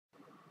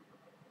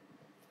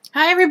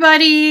Hi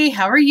everybody,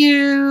 how are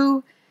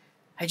you?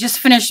 I just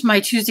finished my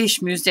Tuesday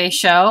Schmooze Day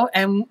show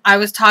and I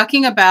was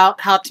talking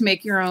about how to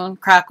make your own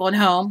crackle at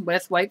home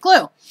with white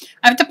glue.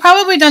 I've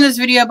probably done this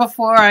video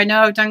before. I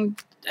know I've done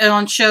it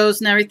on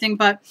shows and everything,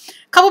 but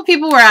a couple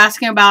people were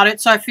asking about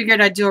it, so I figured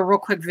I'd do a real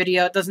quick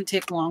video. It doesn't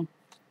take long.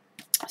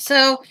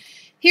 So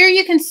here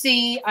you can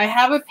see I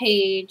have a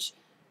page,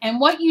 and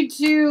what you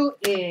do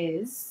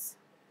is,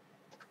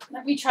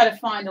 let me try to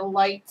find a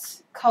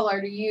light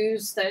color to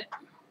use that.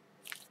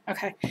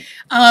 Okay.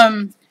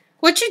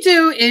 What you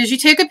do is you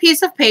take a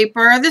piece of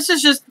paper. This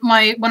is just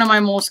one of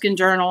my moleskin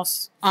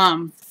journals.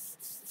 And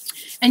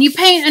you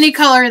paint any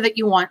color that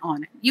you want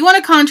on it. You want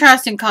a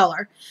contrasting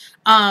color.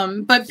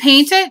 But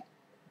paint it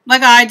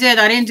like I did.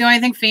 I didn't do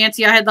anything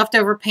fancy. I had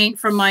leftover paint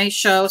from my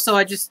show, so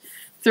I just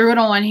threw it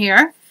on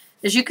here,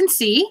 as you can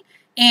see,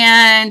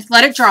 and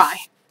let it dry.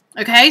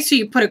 Okay, so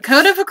you put a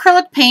coat of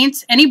acrylic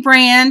paint, any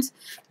brand,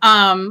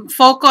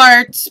 folk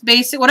art,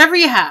 basic, whatever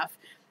you have.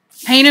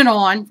 Paint it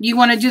on. You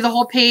want to do the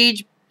whole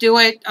page, do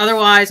it.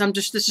 Otherwise,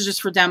 this is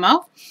just for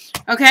demo.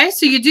 Okay,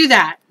 so you do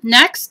that.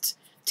 Next,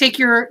 take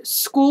your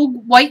school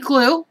white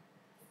glue.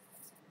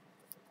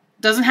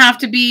 Doesn't have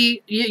to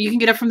be, you can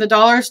get it from the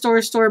dollar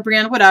store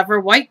brand, whatever,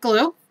 white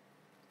glue.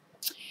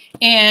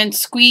 And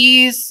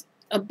squeeze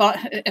a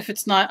bunch, if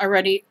it's not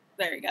already,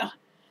 there you go.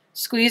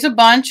 Squeeze a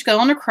bunch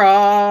going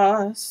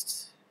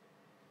across.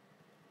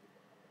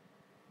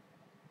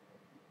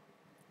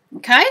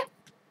 Okay?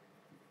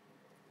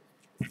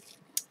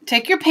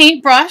 Take your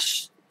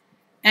paintbrush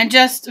and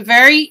just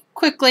very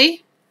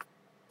quickly,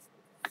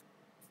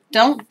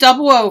 don't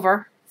double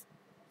over.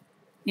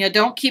 You know,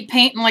 don't keep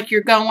painting like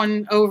you're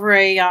going over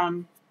a, you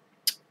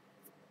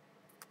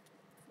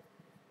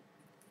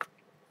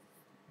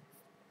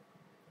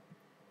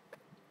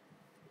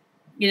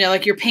know,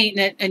 like you're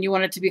painting it and you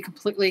want it to be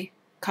completely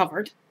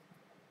covered.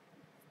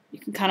 You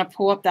can kind of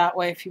pull up that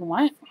way if you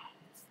want,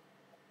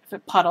 if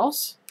it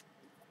puddles.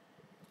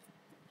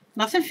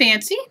 Nothing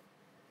fancy.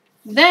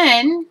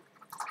 Then,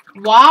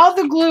 while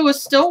the glue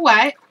is still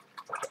wet,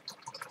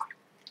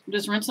 I'm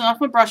just rinsing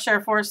off my brush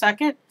there for a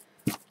second.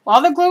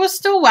 While the glue is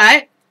still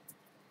wet,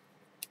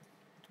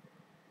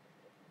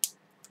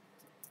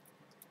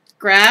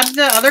 grab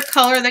the other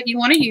color that you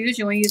want to use.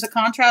 You want to use a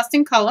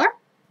contrasting color.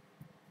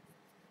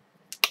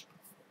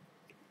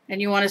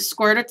 And you want to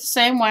squirt it the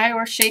same way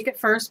or shake it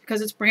first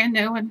because it's brand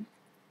new and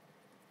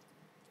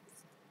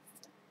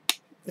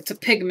it's a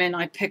pigment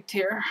I picked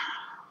here.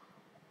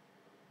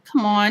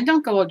 Come on,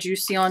 don't go all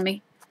juicy on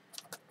me.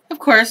 Of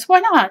course,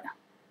 why not?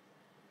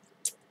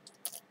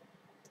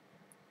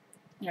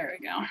 There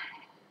we go.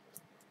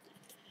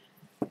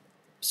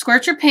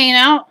 Squirt your paint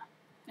out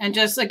and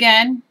just,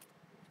 again,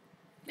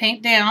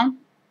 paint down.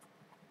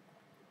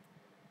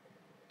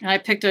 And I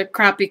picked a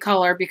crappy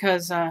color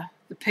because the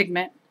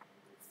pigment.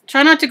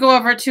 Try not to go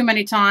over it too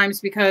many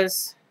times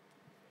because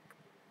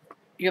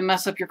you'll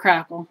mess up your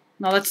crackle.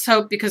 Now let's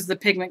hope, because the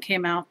pigment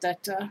came out,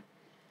 that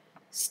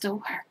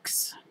still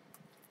works.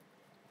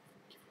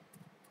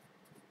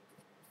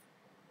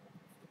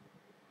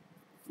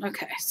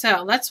 Okay,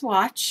 so let's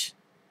watch.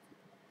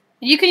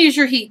 You can use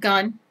your heat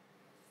gun,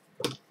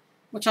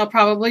 which I'll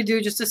probably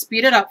do just to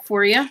speed it up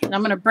for you. And I'm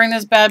going to bring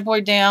this bad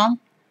boy down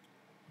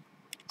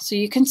so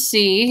you can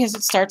see as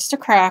it starts to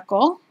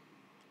crackle.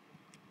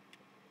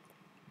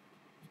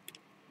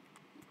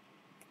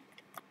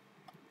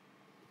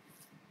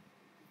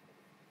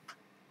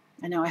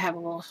 I know I have a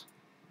little...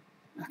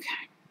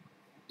 Okay.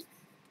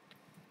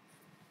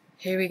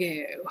 Here we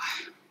go.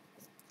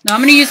 Now I'm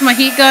going to use my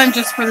heat gun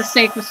just for the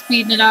sake of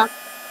speeding it up.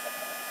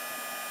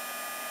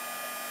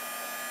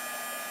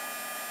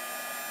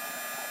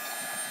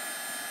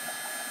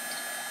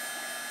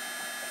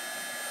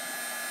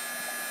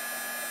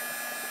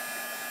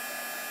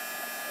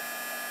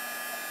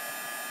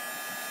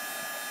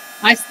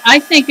 I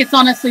think it's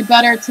honestly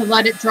better to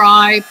let it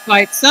dry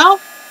by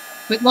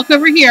itself. But look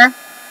over here.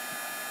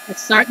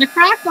 It's starting to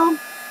crackle.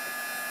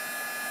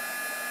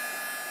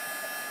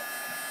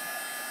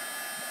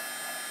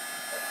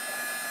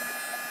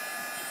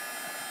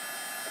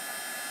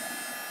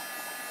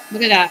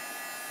 Look at that.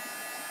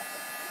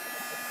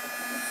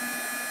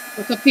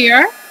 Look up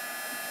here.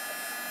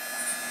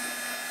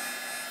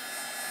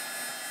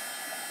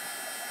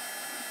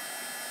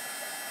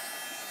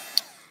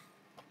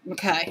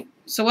 Okay,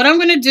 so what I'm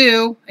going to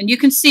do, and you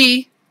can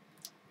see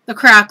the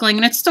crackling,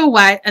 and it's still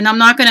wet, and I'm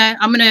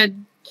going to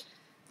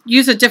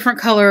use a different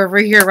color over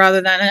here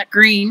rather than that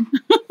green.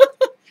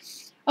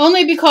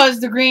 Only because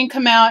the green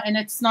come out and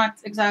it's not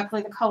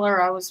exactly the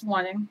color I was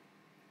wanting.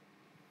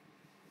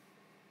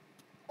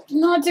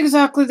 Not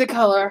exactly the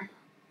color,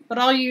 but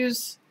I'll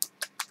use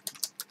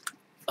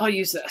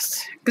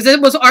this because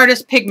it was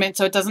artist pigment,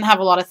 so it doesn't have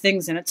a lot of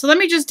things in it. So let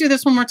me just do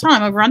this one more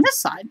time over on this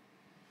side.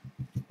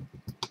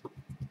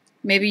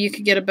 Maybe you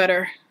could get a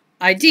better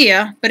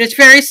idea, but it's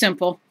very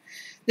simple.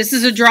 This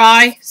is a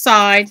dry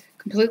side,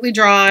 completely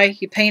dry.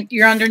 You paint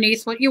your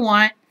underneath what you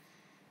want.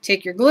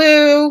 Take your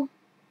glue.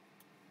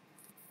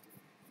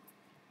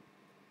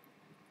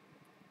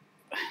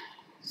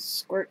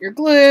 Squirt your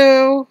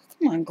glue.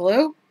 Come on,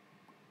 glue.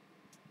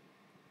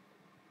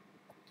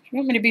 If you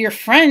want me to be your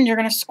friend, you're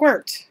going to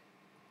squirt.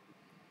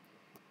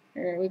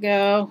 There we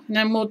go. And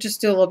then we'll just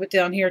do a little bit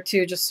down here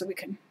too, just so we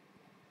can...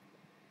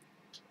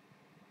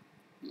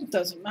 It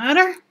doesn't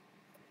matter.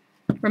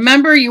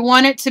 Remember, you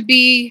want it to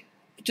be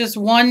just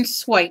one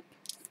swipe.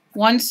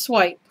 One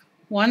swipe.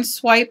 One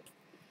swipe.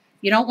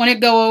 You don't want to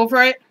go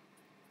over it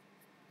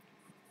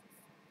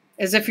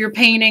as if you're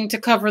painting to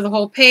cover the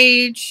whole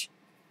page.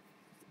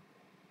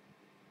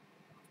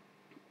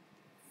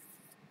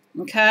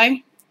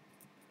 Okay.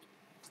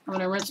 I'm going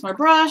to rinse my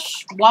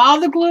brush while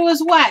the glue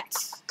is wet.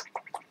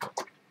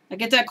 I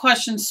get that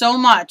question so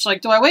much.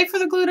 Like, do I wait for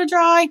the glue to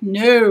dry?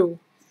 No.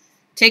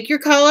 Take your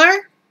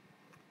color.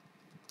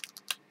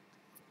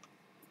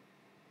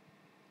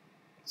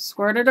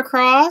 Squirt it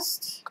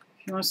across.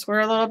 If you want to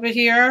squirt a little bit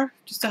here,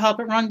 just to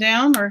help it run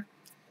down or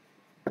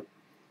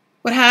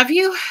what have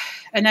you.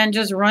 And then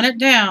just run it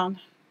down.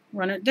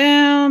 Run it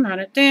down, run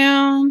it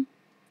down.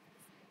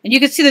 And you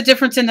can see the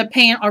difference in the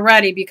paint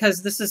already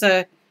because this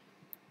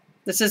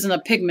isn't a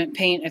pigment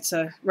paint, it's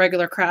a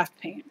regular craft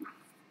paint.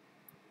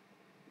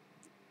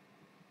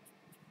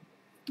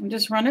 And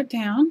just run it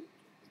down.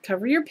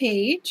 Cover your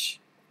page.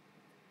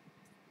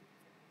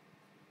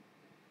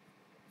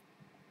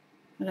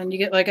 And then you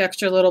get like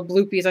extra little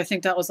bloopies. I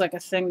think that was like a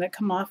thing that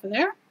come off of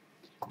there.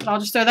 But I'll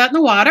just throw that in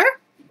the water.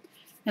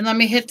 And let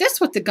me hit this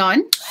with the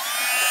gun.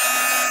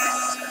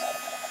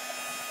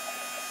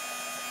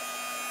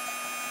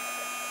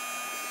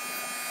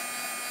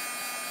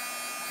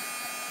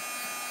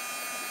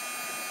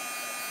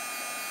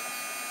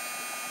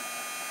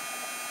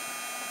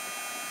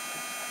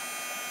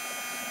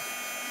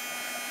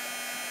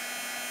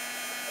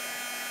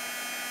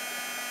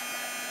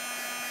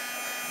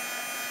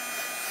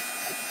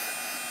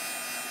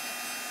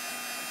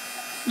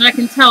 And I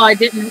can tell I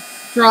didn't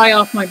dry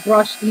off my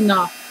brush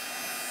enough.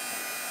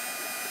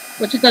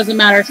 Which it doesn't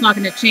matter, it's not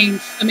going to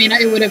change. I mean,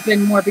 it would have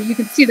been more, but you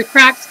can see the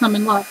cracks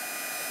coming, look.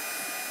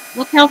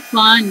 Look how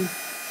fun.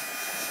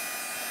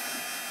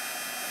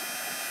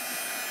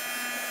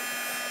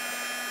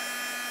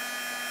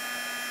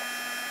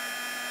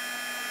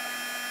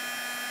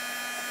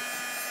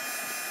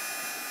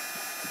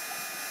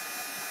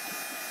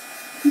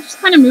 You just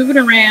kind of move it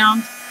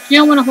around. You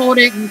don't want to hold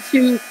it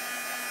in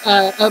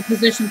a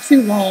position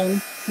too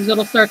long because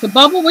it'll start to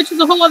bubble, which is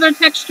a whole other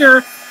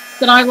texture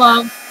that I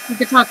love. We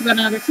could talk about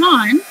another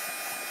time.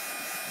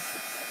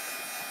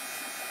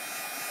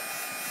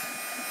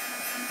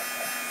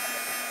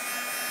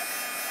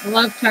 I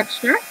love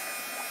texture.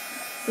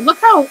 But look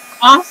how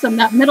awesome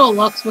that middle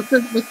looks with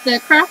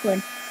the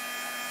crackling.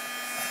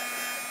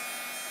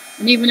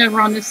 And even over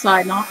on this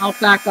side, and I'll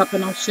back up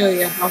and I'll show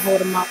you. I'll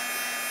hold them up.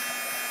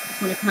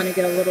 Just want to kind of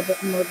get a little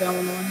bit more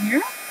going on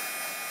here.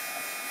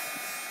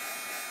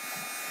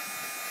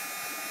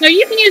 Now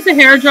you can use a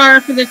hair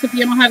dryer for this if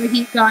you don't have a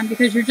heat gun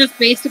because you're just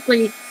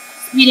basically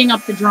speeding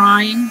up the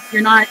drying.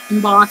 You're not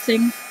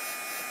embossing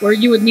where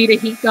you would need a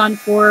heat gun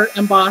for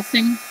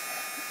embossing.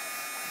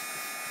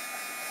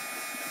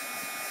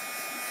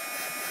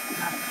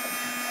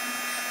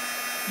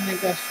 I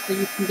guess so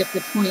you can get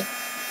the point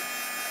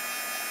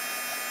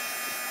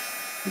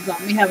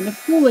without me having to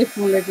fully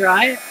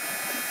dry it.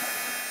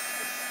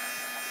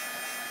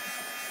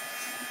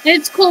 And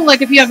it's cool,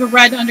 like, if you have a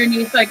red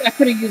underneath, like, I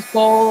could have used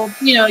gold.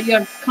 You know, you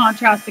have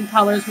contrasting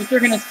colors, which you're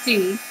going to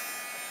see.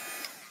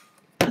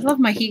 I love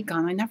my heat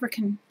gun. I never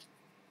can...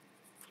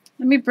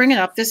 Let me bring it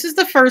up. This is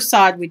the first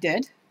side we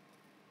did.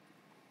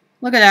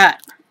 Look at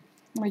that.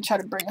 Let me try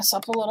to bring this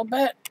up a little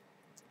bit.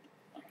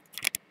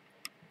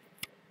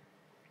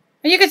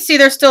 And you can see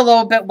they're still a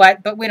little bit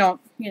wet, but we don't,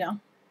 you know.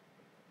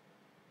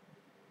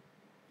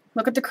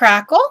 Look at the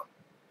crackle.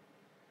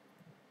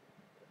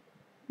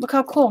 Look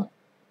how cool.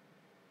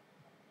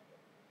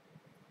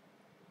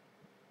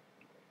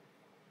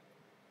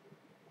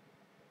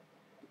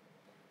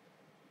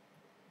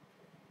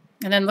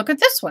 And then look at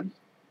this one.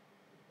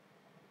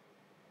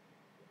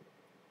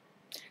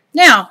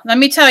 Now, let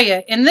me tell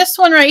you, in this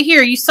one right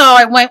here, you saw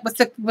I went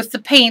with the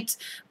paint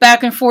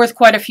back and forth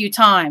quite a few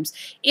times.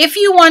 If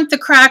you want the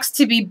cracks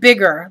to be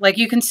bigger, like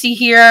you can see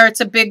here,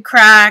 it's a big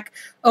crack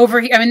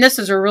over here. I mean, this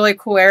is a really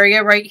cool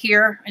area right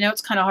here. I know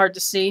it's kind of hard to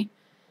see,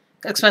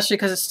 especially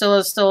because it still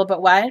is a bit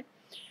wet.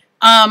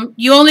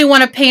 You only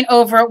want to paint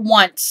over it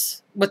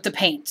once with the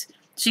paint.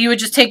 So you would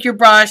just take your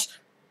brush,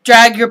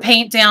 drag your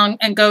paint down,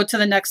 and go to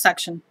the next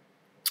section.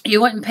 You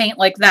wouldn't paint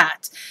like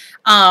that.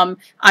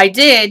 I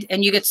did,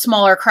 and you get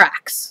smaller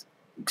cracks,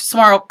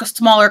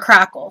 smaller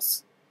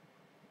crackles.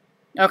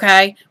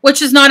 Okay,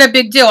 which is not a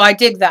big deal. I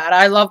dig that.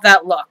 I love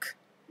that look.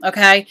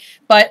 Okay,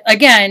 but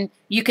again,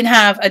 you can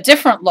have a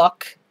different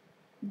look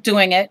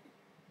doing it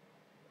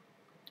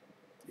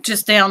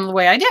just down the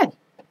way I did.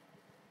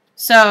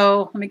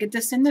 So let me get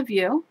this in the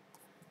view.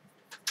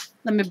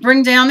 Let me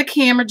bring down the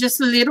camera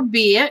just a little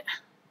bit.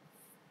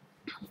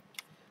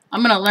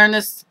 I'm gonna learn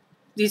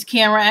these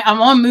camera.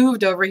 I'm all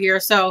moved over here,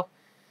 so.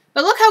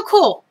 But look how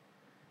cool.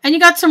 And you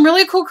got some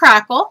really cool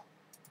crackle.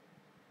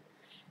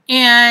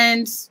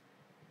 And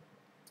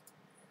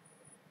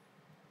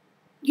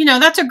you know,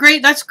 that's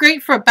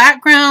great for a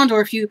background,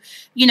 or if you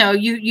you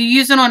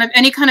use it on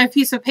any kind of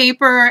piece of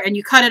paper and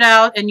you cut it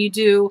out and you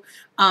do,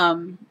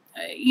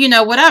 you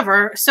know,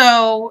 whatever.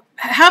 So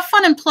have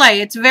fun and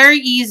play. It's very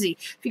easy.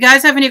 If you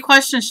guys have any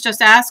questions,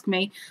 just ask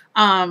me.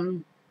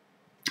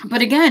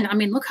 But again, I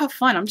mean, look how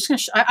fun. I'm just going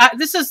to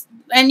this is,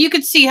 and you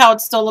can see how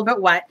it's still a little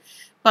bit wet.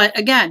 But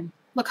again,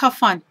 look how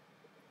fun.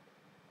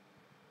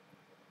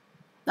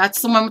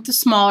 That's the one with the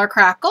smaller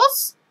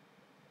crackles,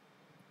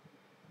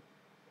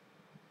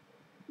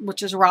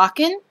 which is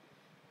rocking.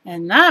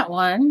 And that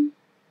one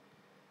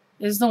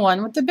is the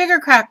one with the bigger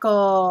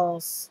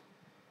crackles.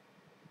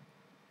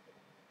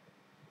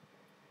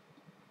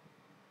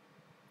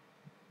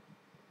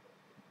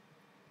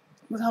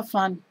 Look how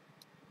fun.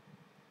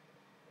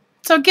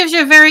 So it gives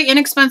you a very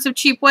inexpensive,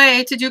 cheap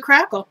way to do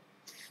crackle.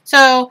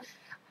 So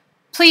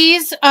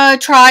please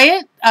try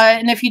it.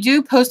 And if you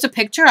do, post a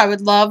picture. I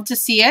would love to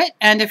see it.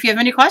 And if you have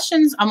any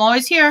questions, I'm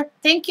always here.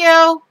 Thank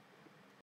you.